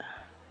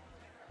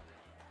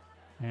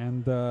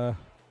 And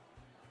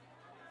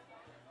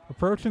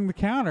approaching the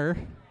counter,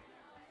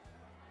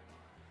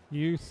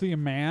 you see a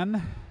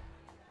man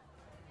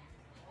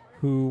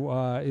who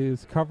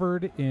is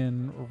covered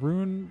in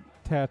rune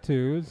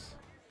tattoos.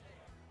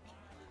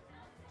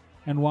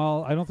 And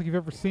while I don't think you've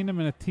ever seen him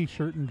in a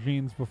t-shirt and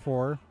jeans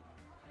before,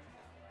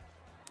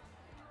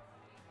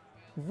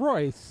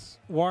 Royce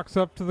walks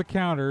up to the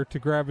counter to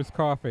grab his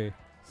coffee.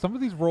 Some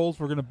of these rolls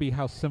were going to be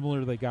how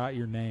similar they got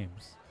your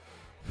names.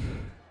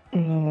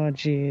 Oh,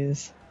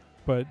 jeez.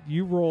 But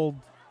you rolled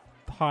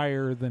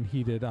higher than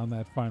he did on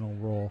that final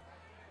roll.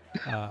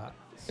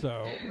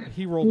 So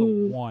he rolled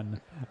a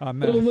 1 on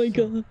that. Oh my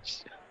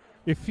gosh.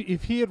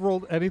 If he had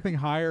rolled anything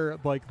higher,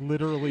 like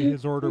literally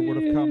his order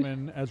would have come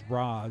in as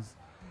Roz.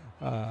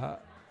 And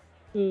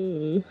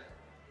we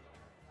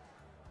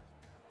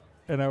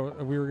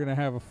were going to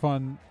have a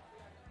fun,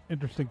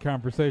 interesting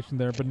conversation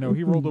there. But no,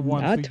 he rolled a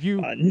 1. Not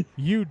So fun.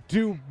 you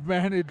do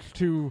manage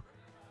to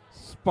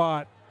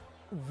spot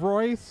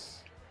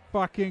Royce,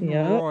 fucking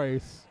Yep.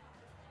 Royce,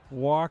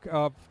 walk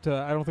up to,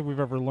 I don't think we've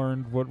ever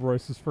learned what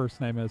Royce's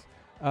first name is.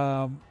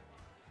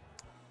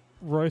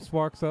 Royce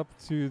walks up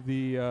to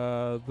the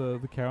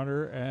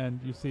counter,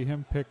 and you see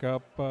him pick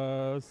up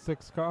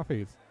 6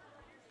 coffees.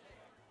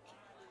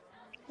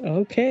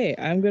 Okay,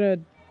 I'm gonna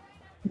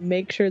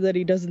make sure that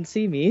he doesn't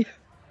see me.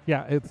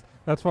 Yeah,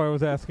 that's why I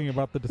was asking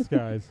about the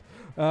disguise.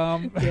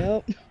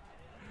 Yep.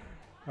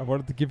 I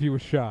wanted to give you a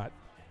shot.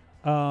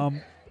 All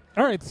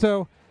right,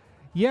 so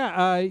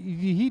yeah,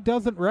 he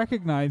doesn't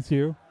recognize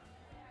you,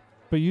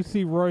 but you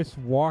see Royce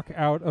walk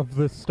out of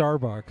the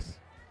Starbucks.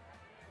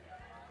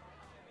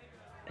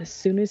 As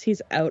soon as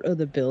he's out of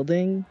the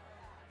building,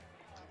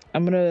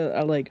 I'm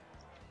gonna like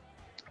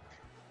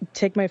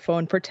take my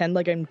phone, pretend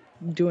like I'm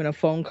doing a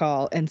phone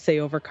call, and say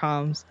over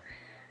comms,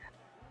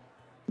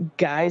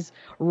 "Guys,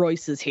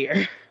 Royce is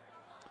here."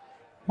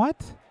 What?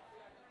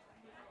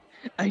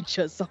 I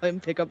just saw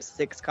him pick up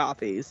 6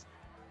 coffees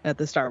at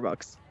the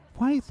Starbucks.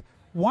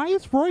 Why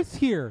is Royce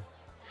here?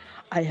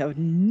 I have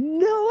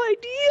no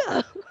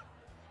idea.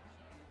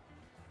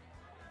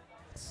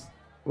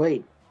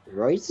 Wait,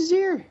 Royce is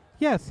here?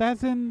 Yes,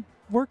 as in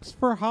works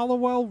for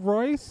Hollowell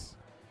Royce?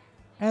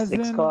 As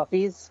 6 in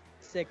coffees.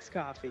 6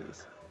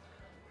 coffees.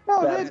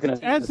 Oh, That's gonna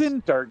as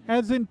in start.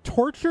 as in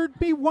tortured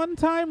me one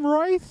time,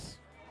 Royce?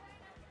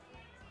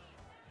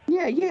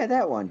 yeah,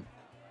 that one.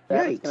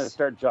 That's gonna Yikes.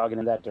 start jogging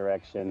in that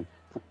direction.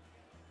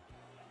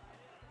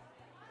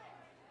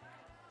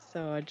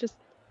 So I just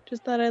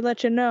thought I'd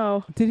let you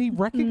know. Did he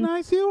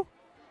recognize you?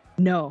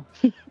 No,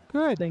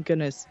 Good. thank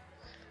goodness.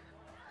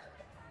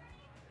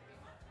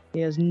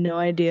 He has no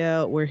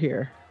idea we're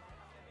here.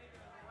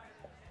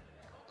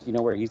 Do you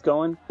know where he's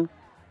going?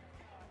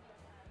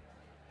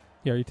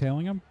 Yeah, are you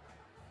tailing him?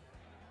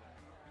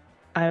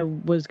 I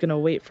was gonna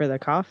wait for the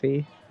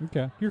coffee.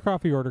 Okay. Your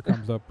coffee order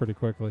comes up pretty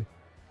quickly.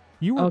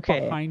 You were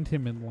Okay. behind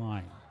him in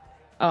line.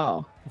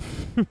 Oh,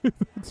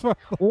 That's why,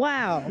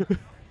 wow.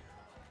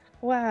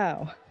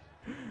 Wow.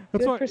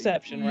 that's Good why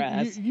perception,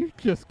 Raz. You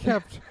just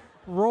kept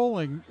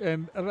rolling,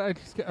 and I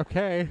just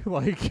okay,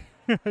 like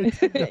I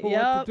didn't know what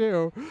Yup.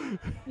 to do.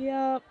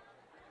 Yep.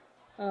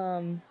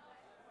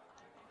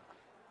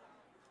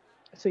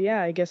 So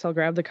yeah, I guess I'll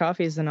grab the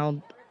coffees and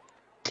I'll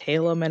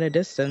tail them at a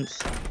distance.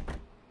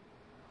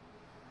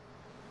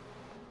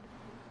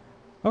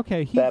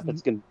 Okay,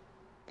 Babbitt's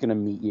gonna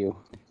meet you.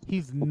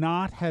 he's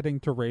not heading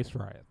to Race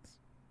Riots.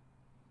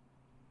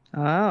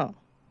 Oh.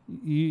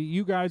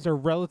 You guys are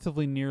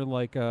relatively near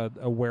like a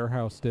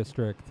warehouse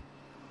district,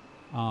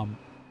 and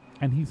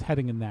he's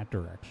heading in that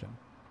direction.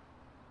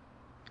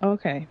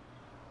 Okay.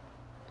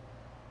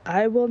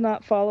 I will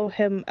not follow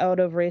him out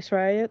of Race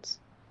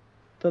Riots,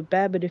 but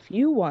Babbitt, if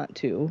you want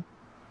to,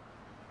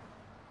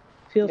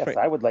 feel Yes, free.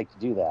 I would like to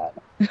do that.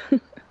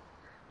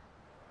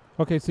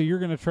 Okay, so you're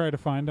gonna try to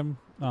find him.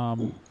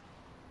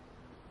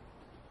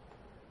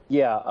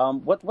 Yeah.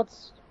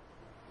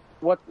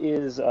 What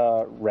is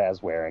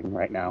Raz wearing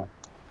right now?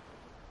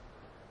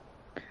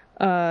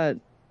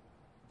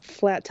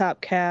 Flat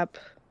top cap,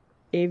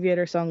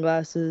 aviator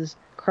sunglasses,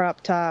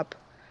 crop top,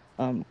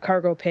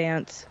 cargo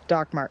pants,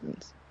 Doc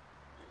Martens.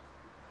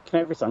 Can I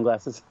have your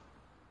sunglasses?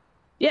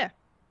 Yeah.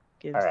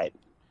 All right.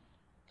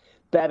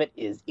 Babbitt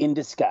is in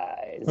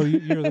disguise. Oh,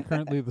 you're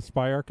currently the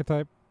spy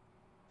archetype?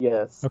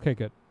 Yes. Okay,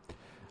 good.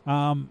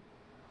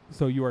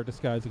 So you are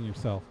disguising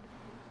yourself.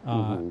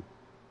 Mhm.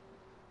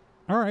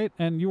 All right,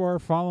 and you are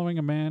following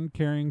a man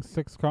carrying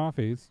 6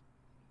 coffees.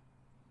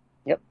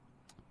 Yep.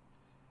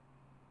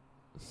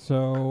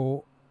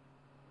 So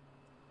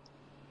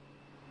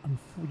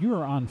you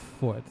are on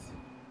foot.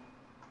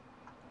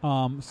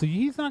 So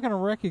he's not going to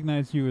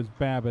recognize you as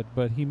Babbitt,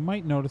 but he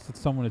might notice that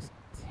someone is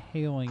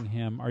tailing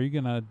him. Are you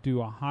going to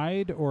do a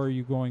hide, or are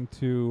you going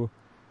to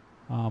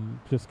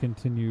just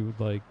continue?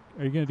 Like,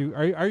 are you going to do?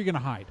 Are you going to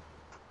hide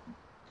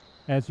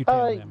as you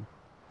tail him?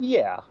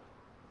 Yeah.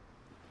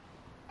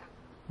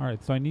 All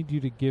right, so I need you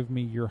to give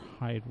me your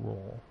hide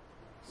roll.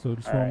 So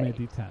just roll me a Alright.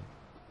 d10.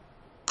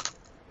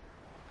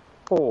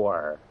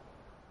 4.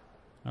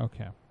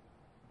 Okay.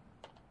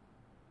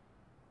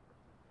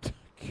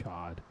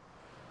 God.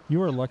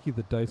 You are lucky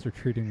the dice are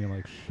treating me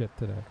like shit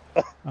today.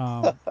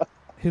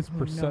 His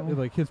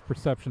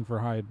perception for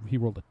hide, he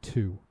rolled a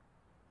 2.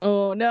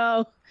 Oh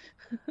no.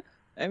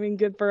 I mean,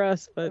 good for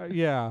us, but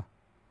Yeah.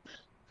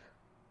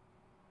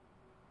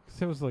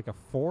 So it was like a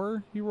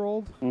 4 you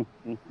rolled?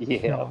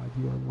 Yeah. God,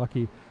 you are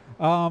lucky.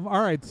 All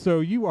right,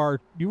 so you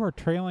are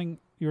trailing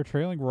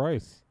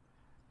Royce,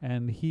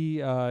 and he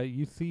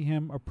you see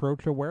him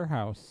approach a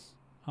warehouse,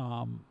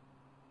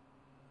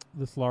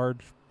 this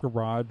large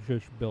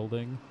garage-ish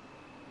building,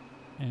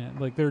 and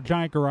like there are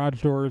giant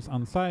garage doors on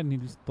the side, and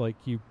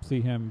you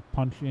see him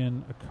punch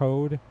in a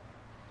code,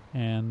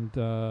 and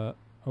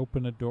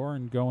open a door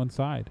and go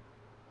inside.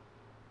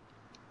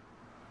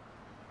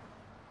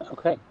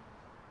 Okay.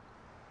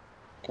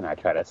 Can I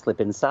try to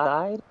slip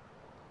inside?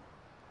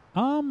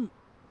 Roll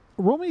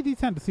me a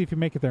d10 to see if you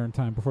make it there in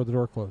time before the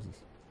door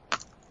closes.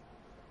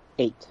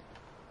 8.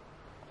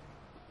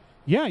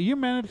 Yeah, you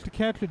managed to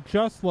catch it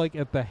just like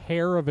at the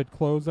hair of it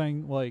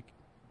closing, like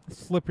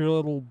slip your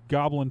little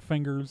goblin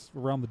fingers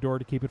around the door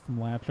to keep it from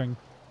latching.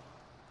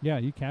 Yeah,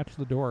 you catch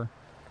the door.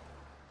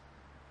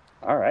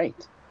 All right.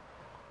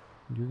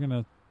 You're going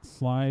to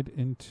slide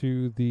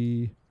into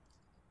the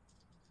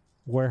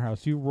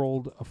warehouse. You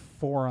rolled a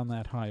 4 on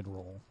that hide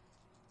roll.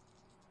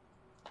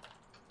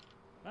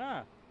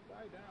 Ah,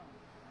 die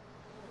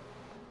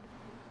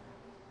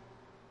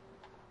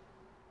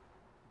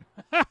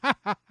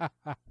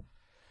down.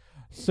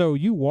 So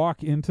you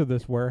walk into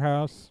this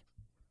warehouse.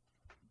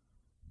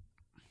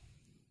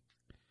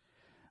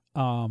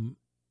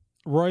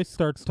 Royce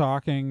starts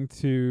talking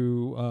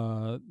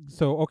to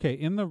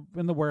in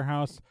the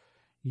warehouse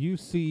you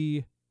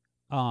see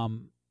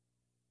you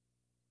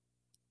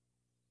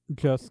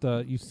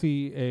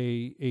see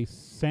a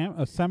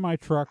semi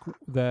truck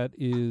that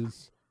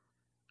is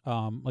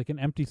like an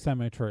empty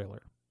semi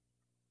trailer,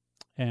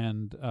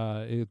 and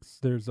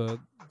there's a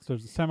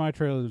semi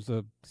trailer, there's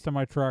a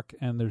semi truck,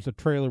 and there's a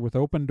trailer with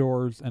open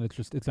doors, and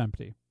it's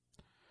empty.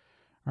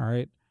 All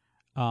right.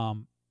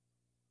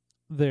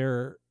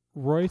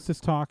 Royce is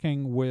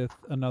talking with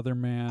another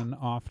man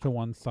off to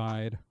one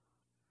side,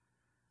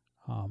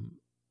 and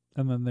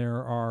then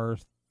there are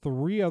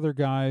 3 other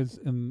guys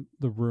in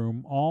the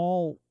room,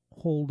 all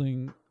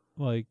holding,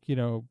 like,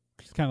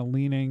 just kind of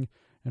leaning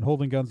and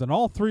holding guns, and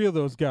all 3 of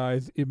those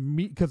guys,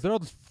 because they're all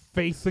just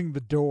facing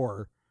the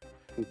door,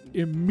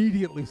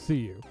 immediately see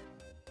you.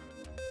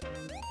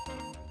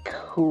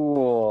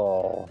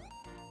 Cool.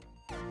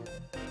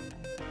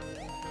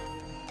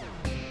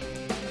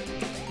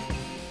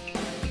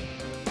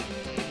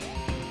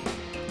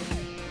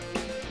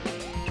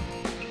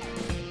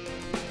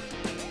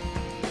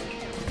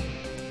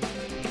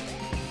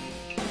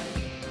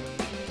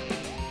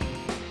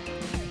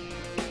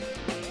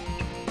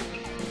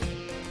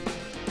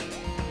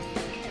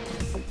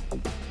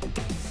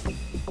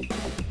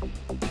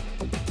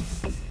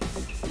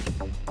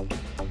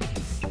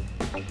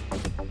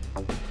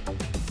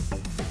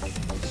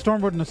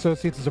 Stormwood &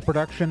 Associates is a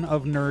production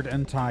of Nerd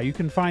and Tie. You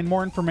can find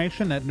more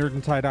information at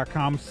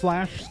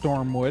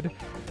nerdandtie.com/Stormwood.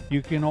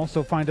 You can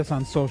also find us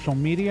on social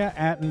media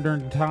at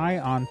Nerd and Tie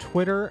on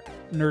Twitter,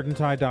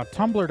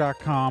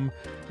 nerdandtie.tumblr.com,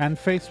 and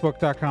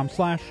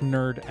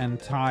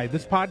facebook.com/nerdandtie.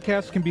 This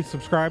podcast can be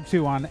subscribed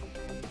to on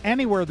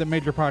anywhere that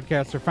major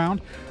podcasts are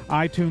found: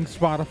 iTunes,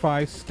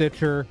 Spotify,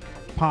 Stitcher,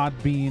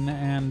 Podbean,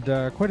 and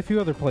quite a few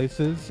other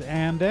places,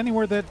 and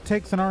anywhere that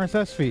takes an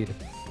RSS feed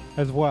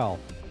as well.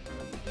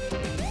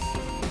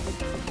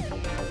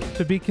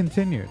 To be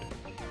continued.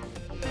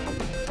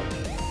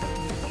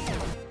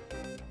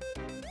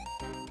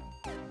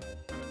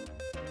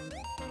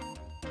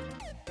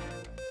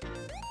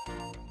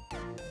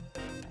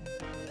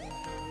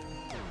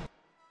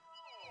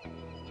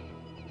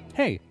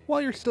 Hey,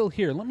 while you're still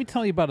here, let me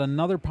tell you about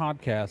another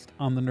podcast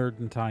on the Nerd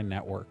and Tie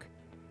Network,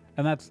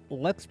 and that's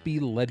Let's Be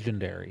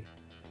Legendary.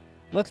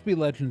 Let's Be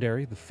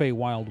Legendary, the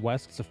Feywild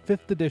West, is a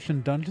 5th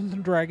edition Dungeons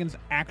 & Dragons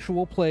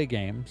actual play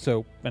game.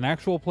 So, an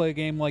actual play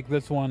game like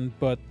this one,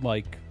 but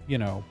like,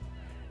 in a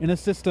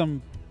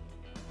system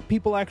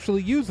people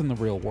actually use in the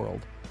real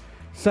world.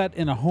 Set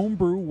in a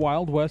homebrew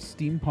Wild West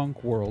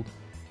steampunk world,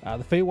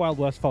 the Feywild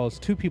West follows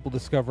 2 people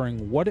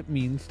discovering what it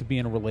means to be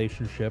in a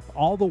relationship,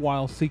 all the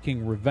while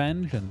seeking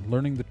revenge and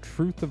learning the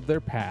truth of their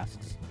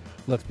pasts.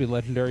 Let's Be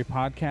Legendary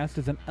podcast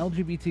is an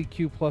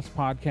LGBTQ+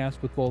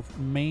 podcast with both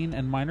main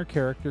and minor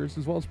characters,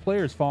 as well as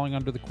players falling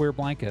under the queer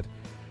blanket.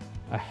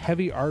 A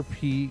heavy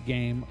RP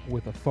game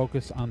with a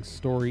focus on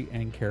story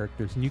and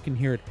characters. And you can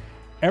hear it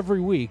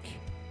every week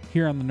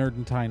here on the Nerd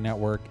and Tie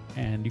Network,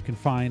 and you can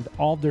find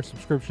all of their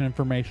subscription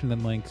information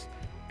and links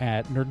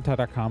at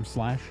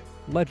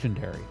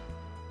nerdandtie.com/legendary.